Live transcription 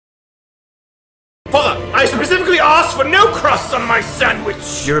I specifically asked for no crusts on my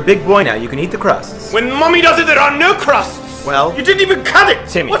sandwich. You're a big boy now, you can eat the crusts. When Mommy does it, there are no crusts. Well, you didn't even cut it!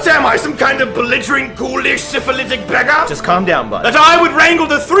 Timmy. What am I, some kind of belligerent, ghoulish, syphilitic beggar? Just calm down, bud. That I would wrangle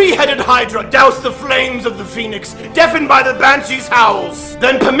the three-headed hydra, douse the flames of the phoenix, deafened by the banshee's howls,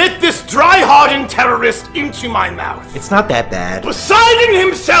 then permit this dry-hardened terrorist into my mouth. It's not that bad. Poseidon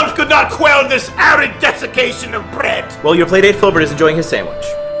himself could not quell this arid desiccation of bread. Well, your playdate Filbert is enjoying his sandwich.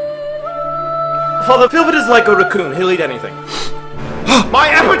 Father, Filbert is like a raccoon, he'll eat anything. My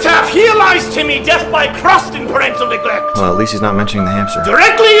epitaph, here lies Timmy, death by crust and parental neglect. Well, at least he's not mentioning the hamster.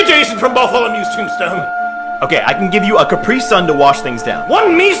 Directly adjacent from Bartholomew's tombstone. Okay, I can give you a Capri Sun to wash things down.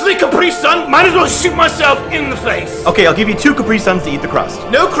 One measly Capri Sun? Might as well shoot myself in the face. Okay, I'll give you 2 Capri Suns to eat the crust.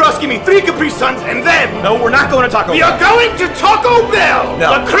 No crust, give me 3 Capri Suns, and then... No, we're not going to Taco Bell. We are going to Taco Bell!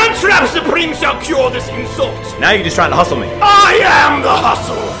 No. The Crunchwrap Supreme shall cure this insult. Now you're just trying to hustle me. I am the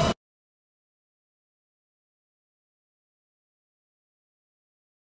hustle!